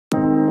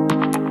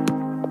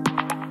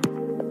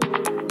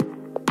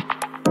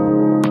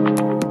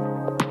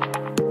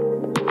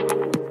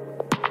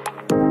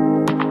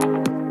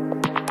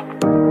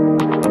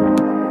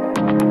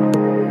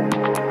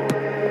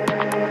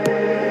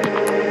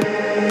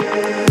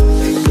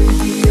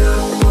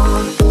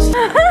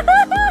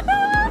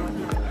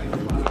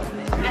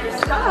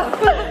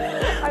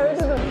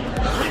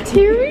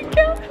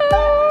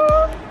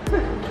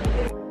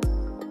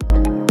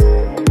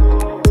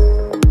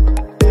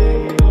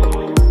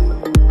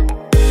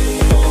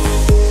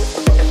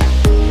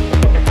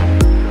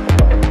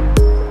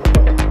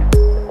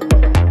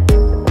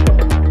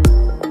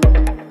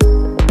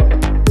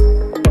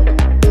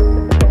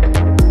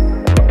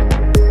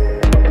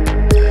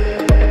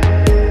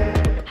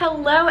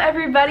Hello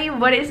everybody,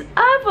 what is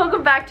up?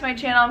 Welcome back to my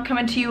channel. I'm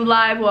coming to you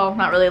live, well,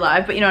 not really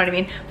live, but you know what I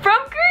mean, from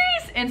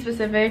Greece, in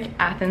specific,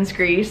 Athens,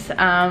 Greece.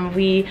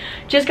 We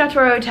just got to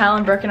our hotel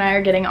and Brooke and I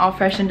are getting all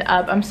freshened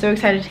up. I'm so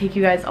excited to take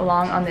you guys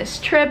along on this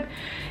trip.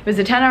 It was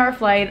a 10-hour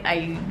flight.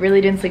 I really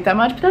didn't sleep that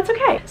much, but that's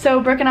okay. So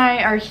Brooke and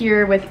I are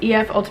here with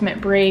EF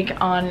Ultimate Break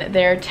on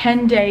their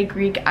 10-day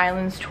Greek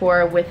islands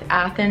tour with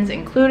Athens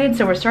included.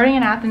 So we're starting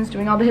in Athens,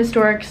 doing all the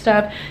historic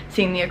stuff,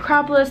 seeing the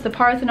Acropolis, the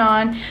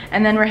Parthenon,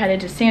 and then we're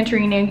headed to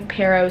Santorini,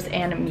 Paros,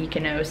 and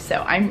Mykonos.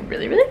 So I'm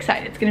really, really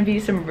excited. It's gonna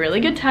be some really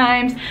good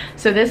times.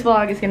 So this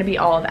vlog is gonna be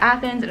all of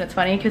Athens, and it's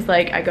funny because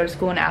like I go to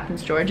school in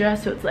Athens, Georgia,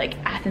 so it's like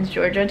Athens,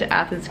 Georgia to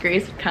Athens,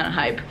 Greece, kind of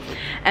hype.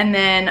 And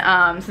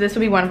then, so this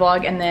will be one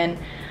vlog, and then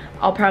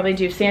I'll probably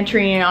do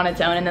Santorini on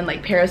its own and then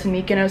like Paros and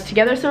Mykonos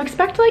together. So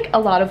expect like a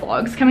lot of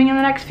vlogs coming in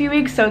the next few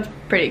weeks. So it's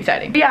pretty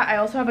exciting. But yeah, I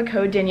also have a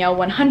code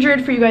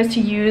Danielle100 for you guys to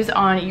use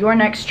on your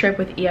next trip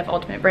with EF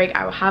Ultimate Break.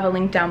 I will have a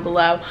link down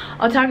below.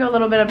 I'll talk a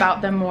little bit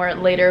about them more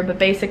later, but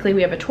basically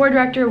we have a tour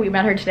director. We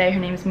met her today. Her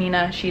name's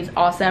Mina. She's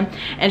awesome.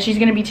 And she's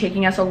gonna be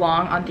taking us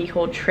along on the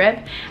whole trip.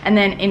 And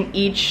then in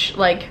each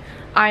like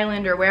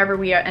island or wherever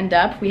we end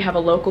up, we have a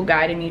local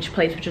guide in each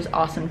place, which is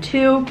awesome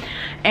too.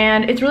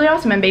 And it's really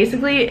awesome. And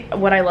basically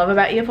what I love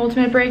about EF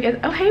Ultimate Break is,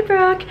 oh hey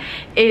Brooke,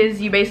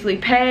 is you basically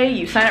pay,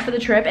 you sign up for the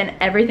trip, and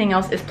everything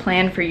else is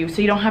planned for you,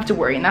 so you don't have to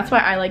worry. And that's why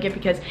I like it,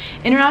 because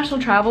international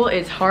travel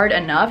is hard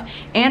enough,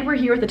 and we're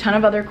here with a ton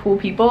of other cool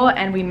people,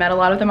 and we met a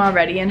lot of them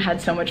already and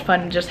had so much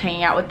fun just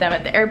hanging out with them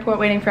at the airport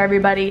waiting for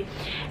everybody.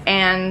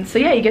 And so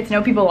yeah, you get to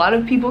know people. A lot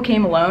of people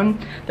came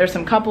alone. There's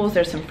some couples,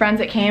 there's some friends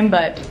that came,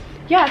 but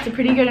yeah, it's a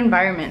pretty good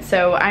environment.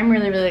 So I'm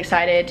really, really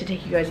excited to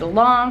take you guys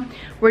along.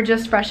 We're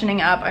just freshening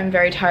up. I'm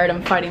very tired.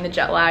 I'm fighting the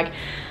jet lag.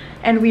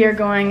 And we are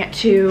going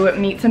to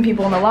meet some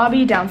people in the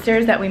lobby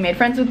downstairs that we made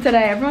friends with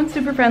today. Everyone's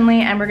super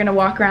friendly, and we're gonna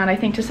walk around, I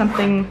think, to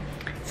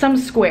some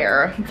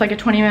square. It's like a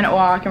 20-minute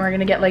walk, and we're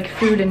gonna get like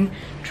food and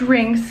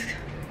drinks,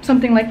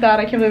 something like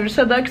that. I can't believe I just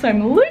said that because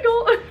I'm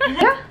legal.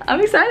 Yeah,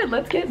 I'm excited.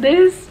 Let's get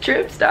this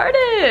trip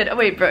started. Oh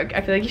wait, Brooke,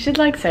 I feel like you should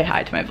like say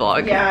hi to my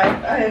vlog.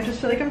 Yeah, I just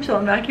feel like I'm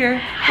chilling back here.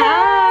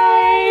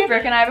 Hi!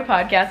 Brooke and I have a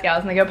podcast,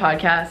 Gals on the Go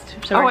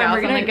podcast. So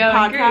we're gonna go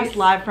podcast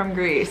live from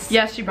Greece.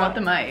 Yes, she brought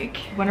the mic.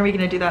 When are we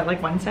gonna do that?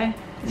 Like Wednesday?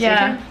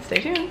 Yeah,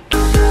 stay tuned.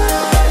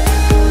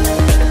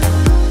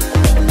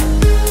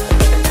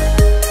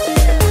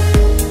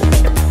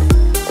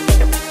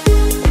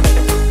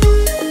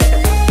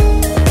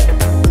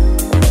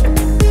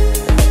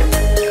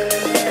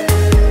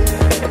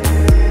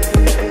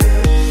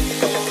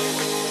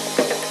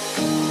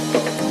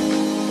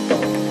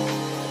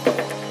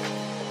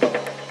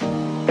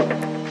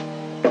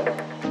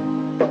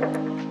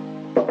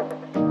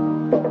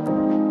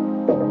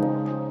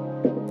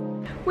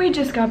 We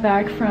just got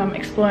back from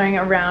exploring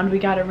around. We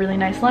got a really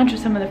nice lunch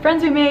with some of the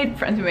friends we made.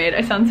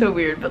 I sound so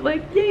weird, but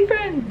like, yay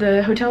friends.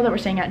 The hotel that we're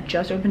staying at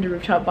just opened a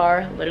rooftop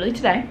bar literally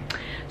today.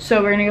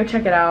 So we're gonna go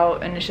check it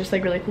out, and it's just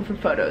like really cool for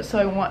photos. So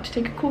I want to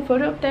take a cool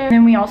photo up there. And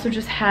then we also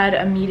just had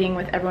a meeting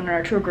with everyone in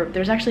our tour group.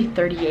 There's actually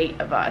 38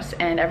 of us,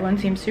 and everyone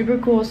seems super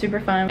cool, super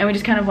fun. And we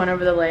just kind of went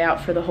over the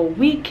layout for the whole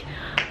week.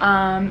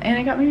 And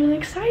it got me really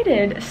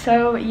excited.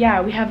 So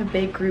yeah, we have a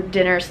big group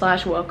dinner /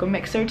 welcome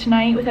mixer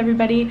tonight with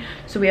everybody.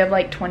 So we have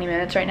like 20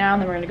 minutes right now,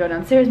 and then we're gonna go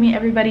downstairs, meet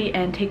everybody,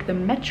 and take the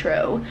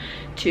metro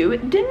to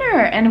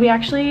dinner. And we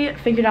actually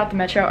figured out the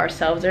metro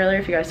ourselves earlier,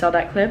 if you guys saw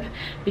that clip,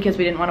 because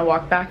we didn't want to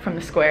walk back from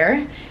the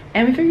square,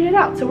 and we figured it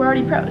out, so we're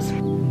already pros.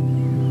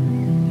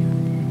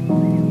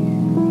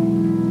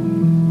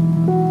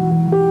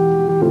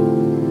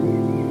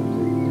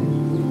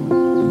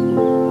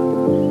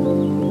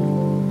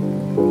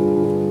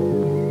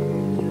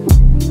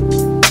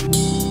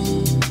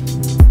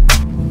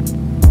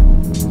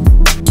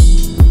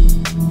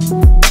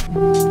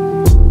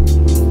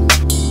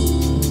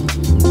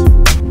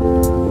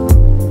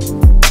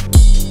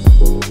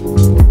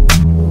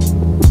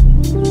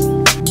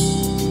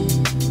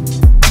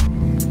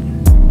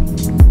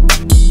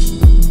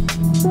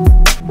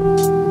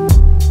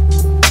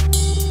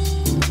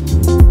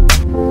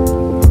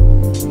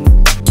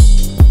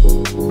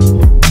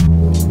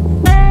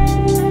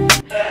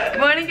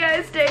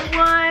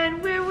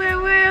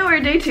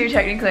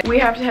 Technically, we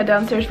have to head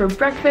downstairs for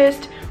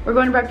breakfast. We're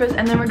going to breakfast,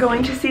 and then we're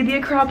going to see the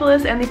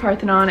Acropolis and the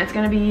Parthenon. It's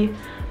gonna be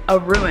a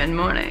ruined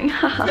morning.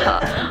 All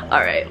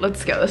right,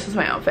 let's go. This is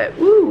my outfit.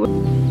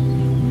 Woo!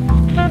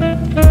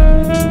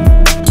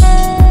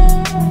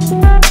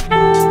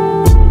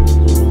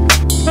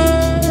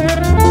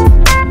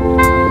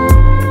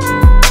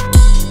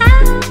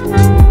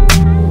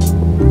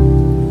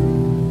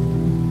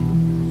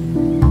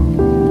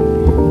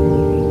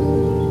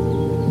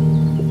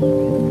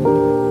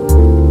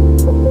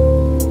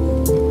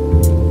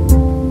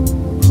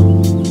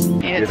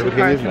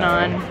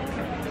 Parthenon.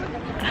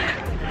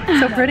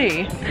 So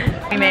pretty.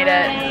 We made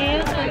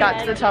it. Got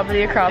to the top of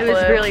the Acropolis. It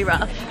was really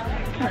rough.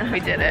 We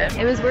did it.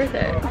 It was worth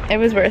it. It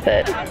was worth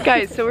it.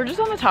 Guys, so we're just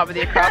on the top of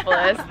the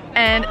Acropolis,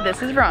 and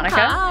this is Veronica.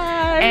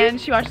 Hi. And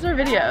she watches our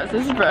videos.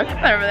 This is Brooke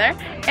over there.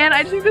 And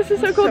I just think this is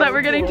so cool that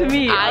we're getting to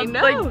meet. I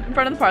know. Like in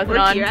front of the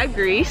Parthenon. We're here at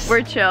Greece.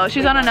 We're chill.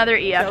 She's on another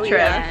EF Go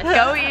trip. EF.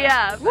 Go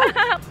EF.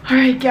 All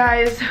right,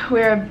 guys,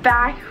 we're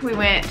back. We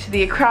went to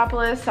the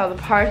Acropolis, saw the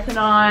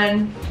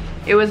Parthenon.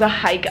 It was a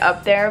hike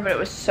up there, but it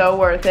was so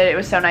worth it. It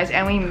was so nice.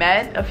 And we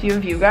met a few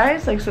of you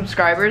guys, like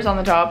subscribers on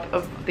the top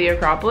of the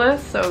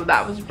Acropolis. So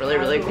that was really,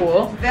 really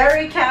cool.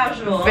 Very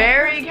casual.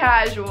 Very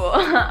casual.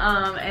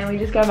 And we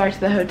just got back to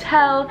the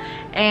hotel.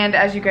 And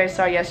as you guys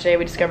saw yesterday,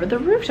 we discovered the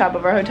rooftop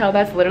of our hotel.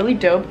 That's literally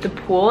dope. The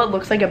pool, it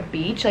looks like a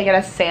beach. Like it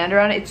has sand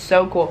around it. It's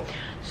so cool.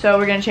 So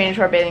we're gonna change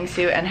into our bathing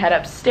suit and head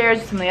upstairs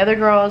with some of the other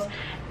girls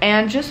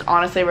and just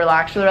honestly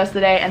relax for the rest of the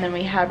day. And then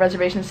we have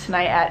reservations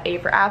tonight at A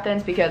for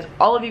Athens because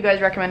all of you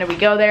guys recommended we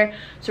go there.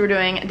 So we're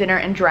doing dinner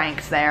and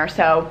drinks there.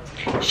 So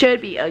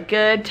should be a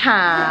good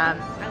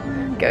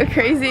time. Go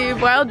crazy,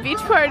 wild beach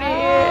party.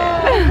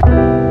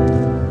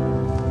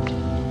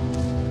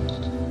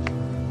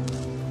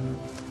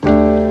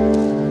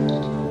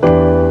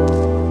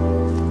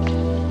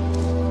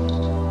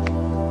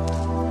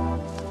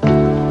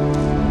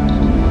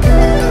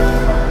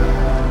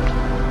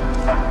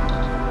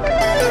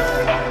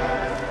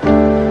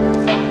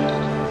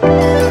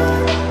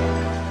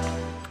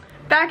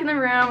 Back in the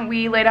room,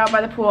 we laid out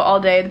by the pool all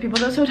day. The people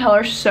at this hotel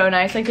are so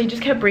nice. Like they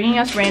just kept bringing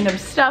us random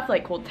stuff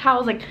like cold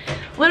towels. Like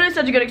literally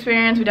such a good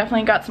experience. We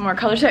definitely got some more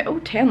color today. Oh,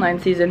 tan line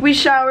season. We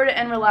showered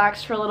and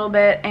relaxed for a little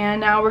bit, and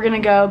now we're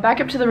gonna go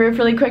back up to the roof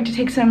really quick to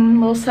take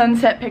some little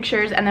sunset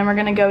pictures, and then we're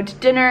gonna go to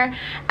dinner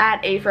at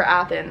A for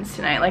Athens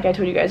tonight, like I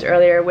told you guys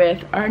earlier,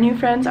 with our new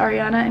friends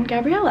Ariana and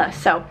Gabriella.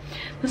 So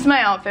this is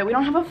my outfit. We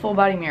don't have a full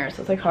body mirror,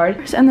 so it's like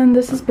hard. And then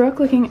this is Brooke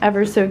looking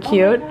ever so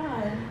cute.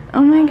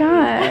 Oh my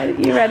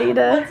god, you ready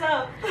to What's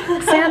up?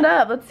 stand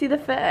up? Let's see the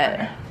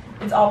fit.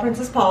 It's all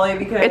Princess Polly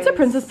because It's a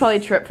Princess Polly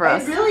trip for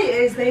us. It really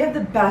is. They have the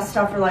best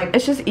stuff for like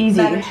It's just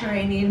easy.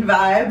 Mediterranean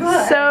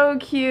vibe. So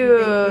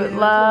cute.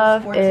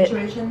 Love Sports it.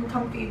 Situation,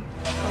 comfy.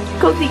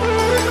 Cozy.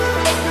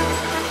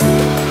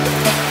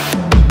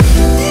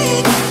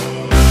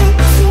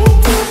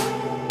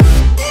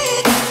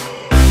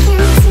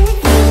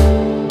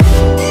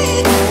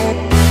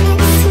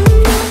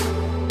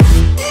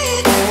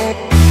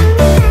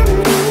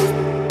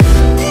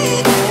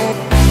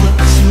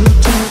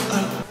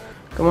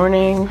 Good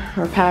morning,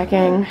 we're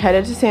packing,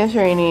 headed to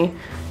Santorini,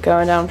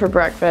 going down for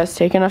breakfast,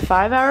 taking a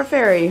 5-hour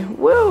ferry.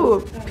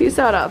 Woo! Peace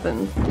out,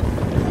 Athens.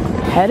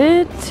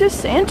 Headed to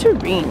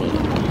Santorini.